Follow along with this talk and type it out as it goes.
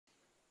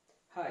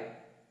Hi,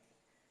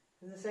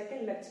 this is the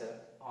second lecture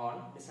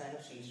on design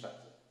of steel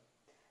structure.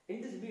 In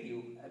this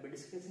video, I will be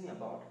discussing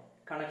about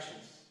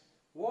connections.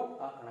 What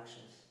are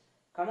connections?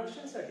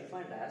 Connections are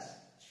defined as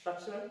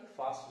structural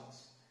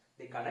fasteners.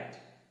 They connect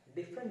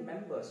different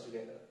members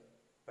together,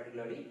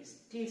 particularly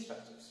steel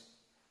structures.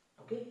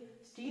 Okay,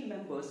 steel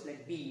members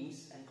like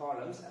beams and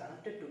columns are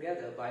connected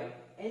together by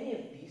any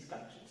of these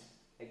connections,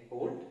 like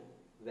bolt,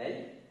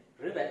 weld,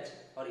 rivet,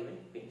 or even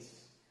pins.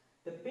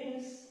 The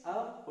pins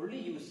are only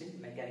used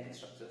in mechanical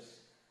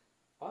structures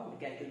or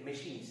mechanical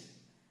machines.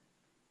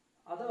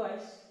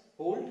 Otherwise,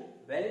 bolt,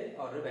 weld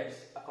or rivets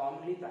are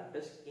commonly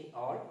practiced in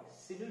all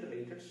civil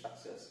related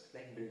structures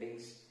like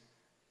buildings.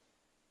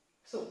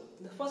 So,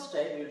 the first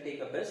step we will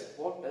take up is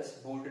what is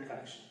bolted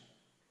connection.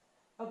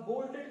 A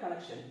bolted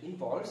connection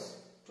involves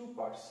two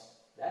parts,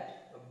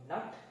 that a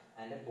nut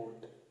and a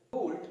bolt.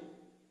 Bolt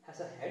has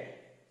a head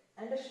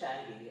and a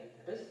shank area,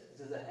 that is,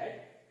 this is the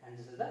head and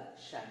this is the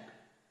shank.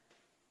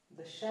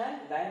 The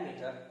shank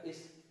diameter is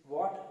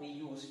what we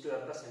use to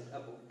represent a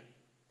bolt.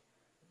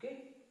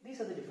 Okay,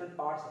 these are the different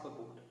parts of a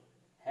bolt: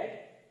 head,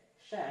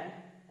 shank,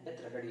 and the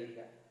threaded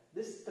area.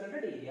 This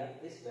threaded area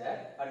is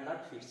where a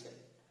nut fits in.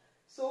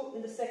 So,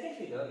 in the second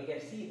figure, we can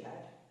see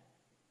that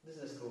this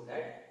is a screw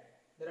head.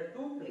 There are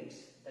two plates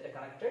that are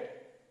connected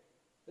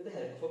with the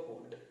help of a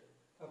bolt.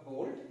 A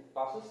bolt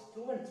passes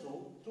through and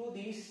through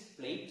these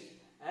plates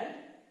and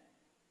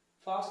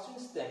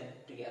fastens them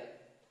together.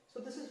 So,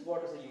 this is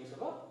what is the use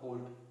of a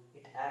bolt.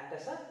 It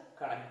acts as a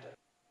connector.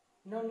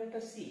 Now let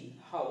us see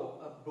how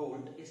a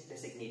bolt is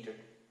designated.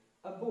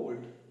 A bolt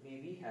may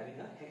be having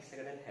a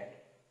hexagonal head.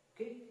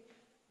 Okay,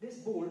 this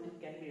bolt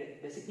can be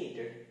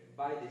designated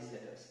by these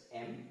letters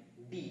M,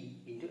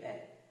 D into L.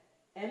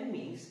 M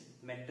means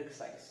metric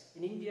size.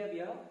 In India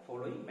we are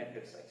following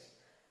metric size.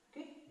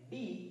 Okay,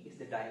 D is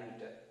the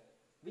diameter.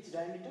 Which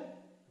diameter?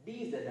 D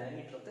is the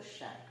diameter of the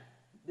shank.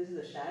 This is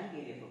the shank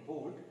area of a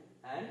bolt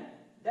and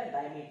that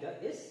diameter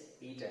is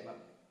 8 mm.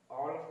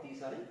 All of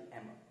these are in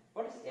mm.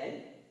 What is L?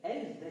 L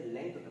is the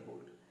length of the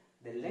bolt.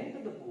 The length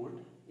of the bolt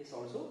is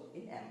also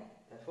in mm.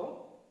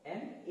 Therefore,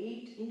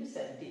 M8 into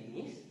 70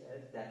 means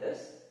that is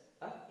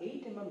a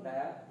 8 mm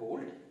dia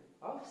bolt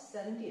of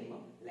 70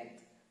 mm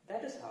length.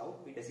 That is how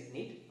we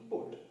designate a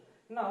bolt.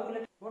 Now,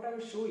 what I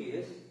will show you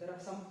is there are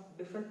some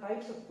different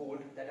types of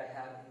bolt that I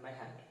have in my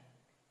hand.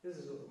 This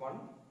is one.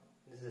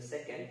 This is the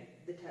second.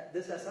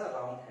 This has a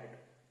round head.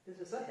 This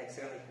is a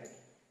hexagonal head.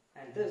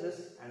 And this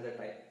is another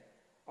type.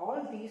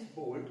 All these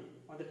bolt,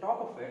 on the top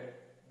of it,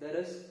 there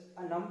is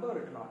a number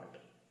written on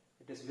it.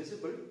 It is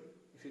visible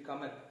if you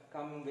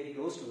come very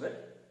close to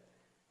it.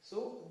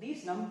 So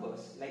these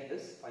numbers like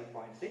this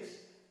 5.6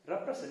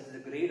 represents the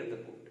grade of the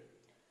bolt.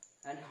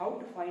 And how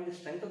to find the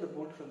strength of the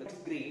bolt from the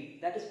grade,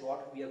 that is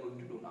what we are going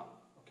to do now.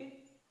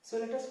 Okay. So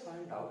let us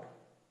find out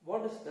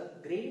what is the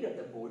grade of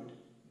the bolt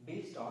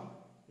based on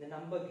the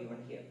number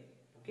given here.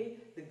 Okay.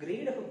 The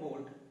grade of a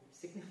bolt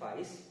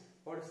signifies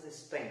what is the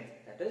strength,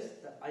 that is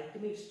the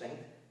ultimate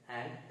strength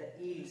and the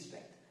yield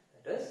strength.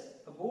 That is,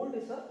 a bolt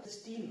is a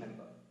steel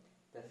member.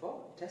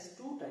 Therefore, it has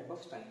two types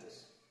of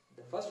strengths.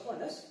 The first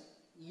one is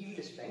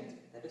yield strength,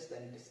 that is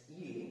when it is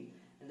yielding,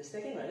 and the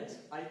second one is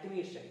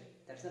ultimate strength,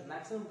 that is the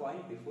maximum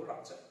point before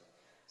rupture.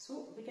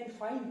 So, we can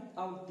find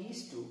out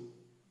these two,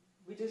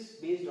 which is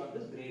based on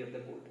this grade of the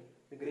bolt.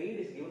 The grade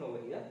is given over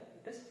here,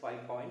 it is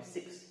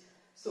 5.6.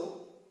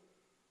 So,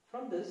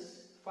 from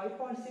this,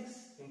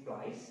 5.6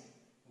 implies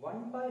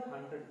 1 by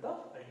 100th of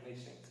ultimate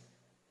strength.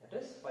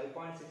 That is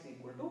 5.6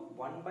 equal to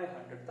 1 by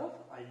 100th of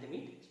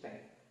ultimate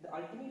strength. The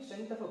ultimate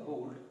strength of a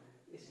bolt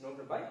is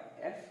denoted by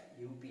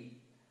FUB.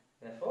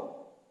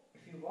 Therefore,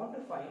 if you want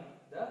to find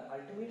the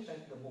ultimate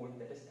strength of the bolt,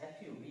 that is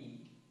FUB,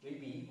 will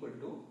be equal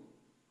to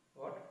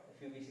what?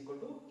 FUB is equal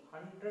to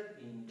 100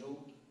 into,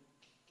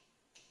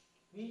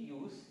 we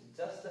use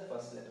just the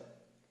first letter,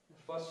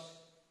 the first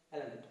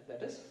element,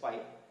 that is 5.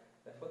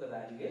 Therefore, the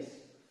value is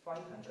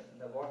 500.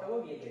 The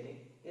whatever we are getting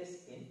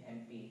is in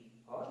MP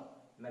or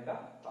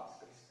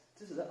megapascals.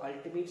 This is the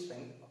ultimate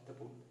strength of the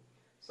bolt.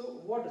 So,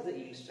 what is the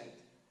yield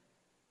strength?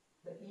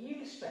 The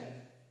yield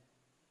strength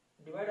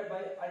divided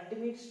by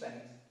ultimate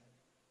strength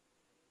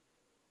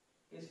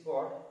is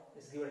what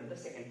is given in the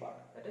second part,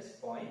 that is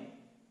 0.6.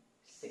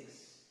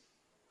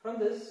 From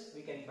this,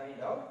 we can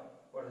find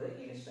out what is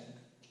the yield strength.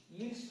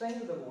 Yield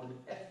strength of the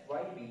bolt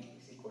FYB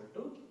is equal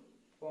to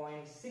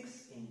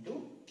 0.6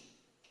 into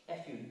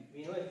FUB.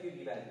 We know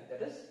FUB value,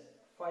 that is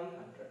 500.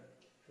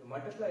 If you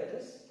multiply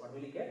this, what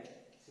will you get?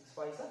 6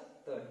 5s are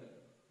 30.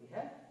 We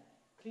have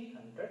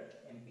 300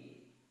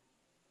 MPa.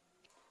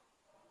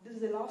 This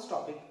is the last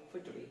topic for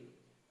today.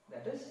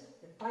 That is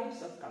the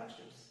types of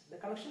connections. The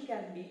connection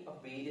can be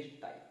of various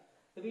type.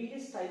 The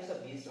various types are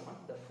based on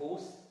the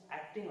force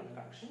acting on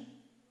the connection,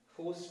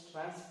 force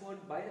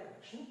transferred by the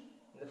connection,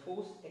 and the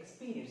force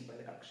experienced by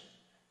the connection.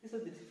 These are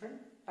the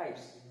different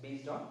types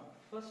based on,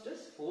 first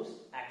is force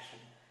action.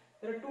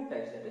 There are two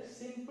types, that is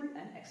simple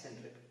and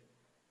eccentric.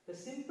 The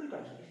simple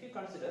connection, if you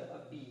consider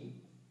a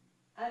beam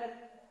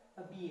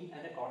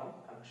and a column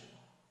connection.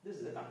 This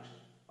is the connection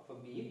of a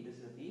beam, this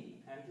is a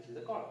beam, and this is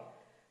a column.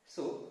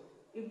 So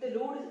if the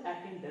load is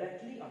acting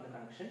directly on the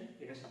connection,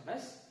 it is known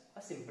as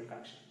a simple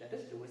connection. That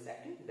is, load is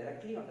acting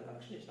directly on the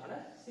connection is known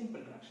as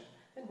simple connection.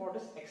 Then what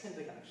is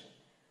eccentric connection?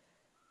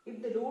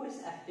 If the load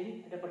is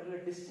acting at a particular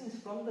distance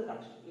from the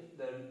connection, if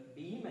the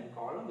beam and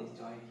column is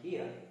joined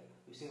here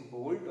using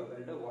bolt or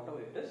welder,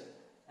 whatever it is,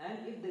 and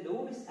if the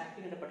load is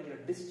acting at a particular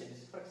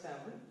distance, for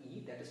example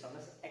E, that is known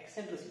as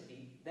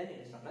eccentricity, then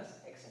it is known as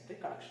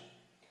eccentric connection.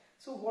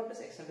 So what is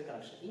eccentric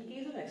connection? In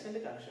case of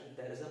eccentric connection,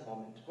 there is a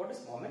moment. What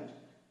is moment?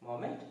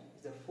 Moment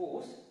is the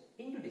force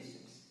into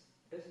distance.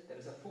 There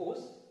is a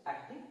force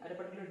acting at a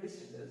particular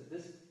distance.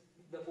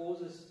 The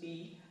force is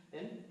P,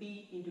 then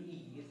P into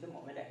E is the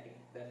moment acting.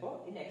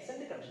 Therefore, in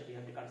eccentric connection, we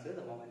have to consider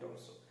the moment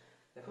also.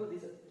 Therefore,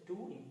 these are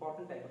two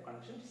important type of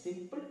connections: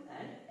 simple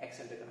and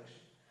eccentric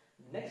connection.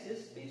 Next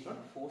is based on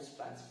force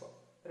transfer.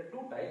 There are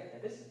two types,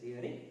 that is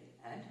bearing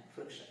and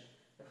friction.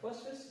 The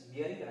first is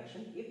bearing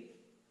connection. If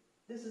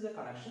this is a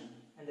connection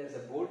and there is a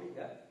bolt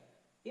here,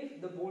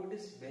 if the bolt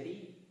is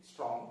very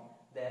strong,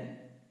 then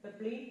the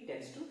plate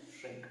tends to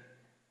shrink.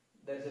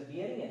 There is a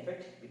bearing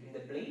effect between the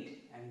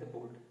plate and the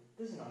bolt.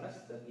 This is known as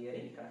the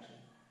bearing connection.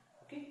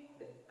 Okay,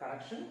 the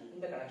connection,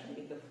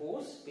 if the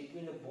force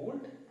between the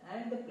bolt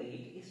and the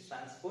plate is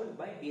transferred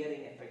by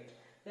bearing effect,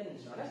 then it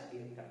is known as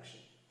bearing connection.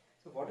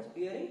 So what is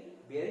bearing?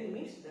 Bearing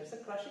means there is a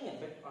crushing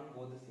effect on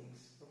both the things.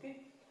 Okay.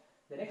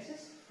 The next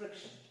is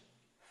friction.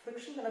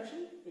 Friction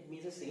connection, it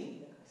means the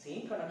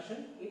same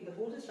connection. If the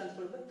force is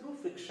transferred through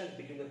friction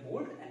between the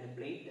bolt and the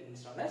plate, then it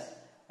is known as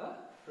a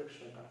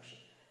frictional connection.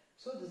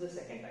 So this is the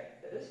second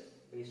type, that is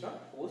based on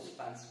force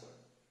transfer,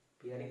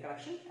 bearing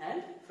connection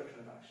and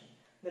frictional connection.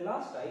 The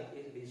last type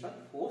is based on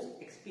force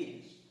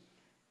experience.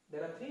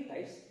 There are three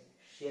types: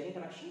 shearing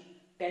connection,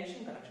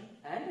 tension connection,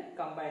 and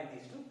combine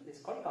these two is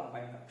called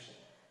combined connection.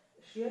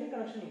 Shearing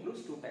connection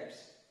includes two types: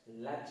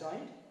 lap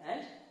joint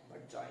and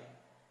butt joint.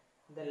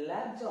 The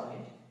lap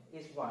joint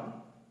is one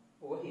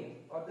over here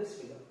or this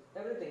figure.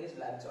 Everything is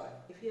lap joint.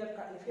 If you have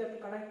to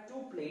connect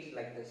two plates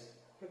like this,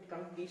 you have to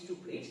connect these two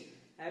plates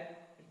and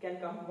it can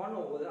come one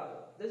over the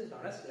other. This is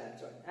known as lap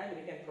joint, and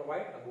we can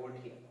provide a bolt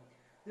here.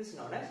 This is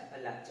known as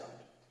a lap joint.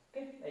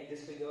 Okay, like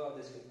this figure or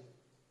this figure.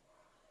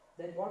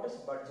 Then what is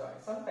butt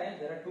joint? Sometimes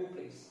there are two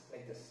plates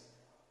like this.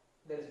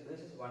 This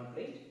is one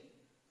plate,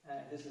 and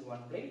this is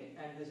one plate,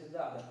 and this is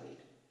the other plate.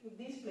 If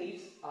these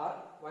plates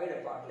are wide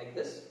apart like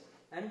this,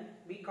 and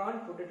we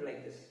can't put it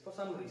like this for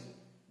some reason,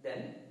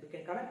 then we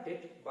can connect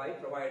it by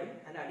providing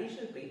an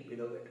additional plate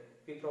below it.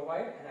 If we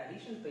provide an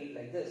additional plate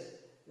like this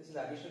is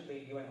the additional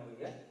plate given over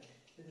here.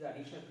 This is the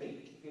additional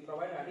plate. If we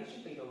provide an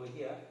additional plate over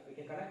here, we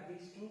can connect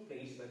these two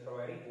plates by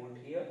providing bolt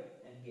here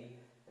and here.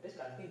 That is,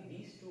 connecting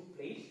these two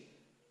plates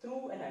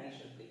through an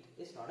additional plate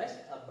is known as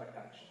a butt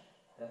connection.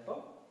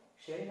 Therefore,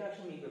 shearing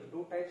connection we have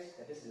two types,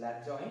 that is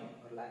lap joint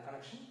or lap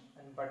connection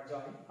and butt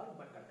joint or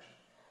butt connection.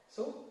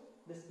 So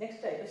this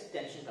next type is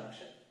tension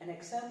connection. An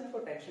example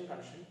for tension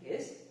connection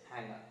is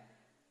hanger.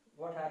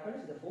 What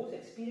happens? The force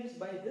experienced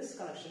by this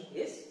connection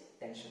is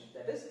tension.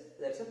 That is,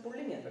 there is a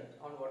pulling effect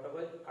on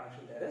whatever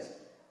connection there is.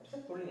 There is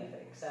a pulling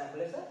effect.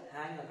 Example is a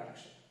hanger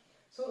connection.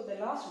 So the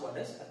last one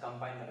is a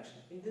combined connection.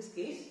 In this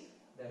case,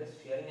 there is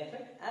shearing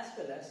effect as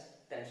well as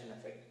tension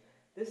effect.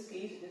 This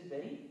case is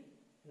very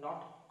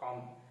not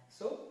common.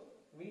 So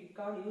we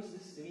can't use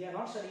this. We are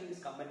not studying this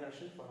combined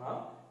connection for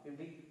now. We will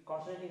be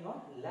concentrating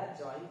on lap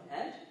joint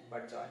and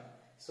butt joint.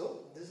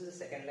 So this is the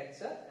second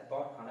lecture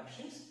about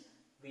connections.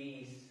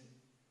 We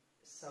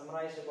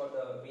summarized about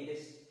the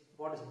various,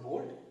 what is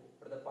bolt,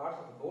 what are the parts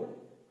of the bolt,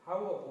 how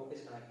a bolt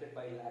is connected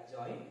by lap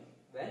joint.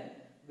 When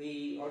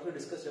we also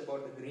discussed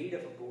about the grade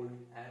of a bolt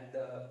and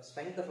the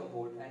strength of a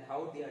bolt and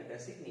how they are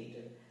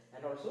designated,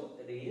 and also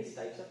the various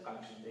types of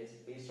connection. There is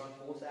based on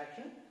force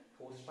action,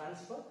 force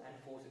transfer and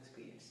force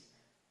experience.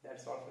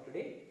 That's all for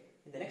today.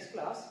 In the next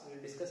class, we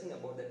will be discussing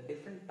about the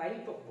different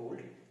type of bolt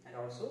and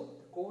also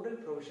the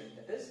codal provision.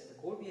 That is, the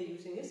code we are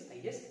using is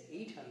IS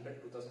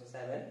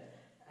 800-2007,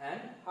 and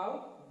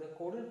how the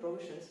codal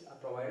provisions are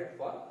provided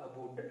for a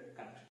bolted connection.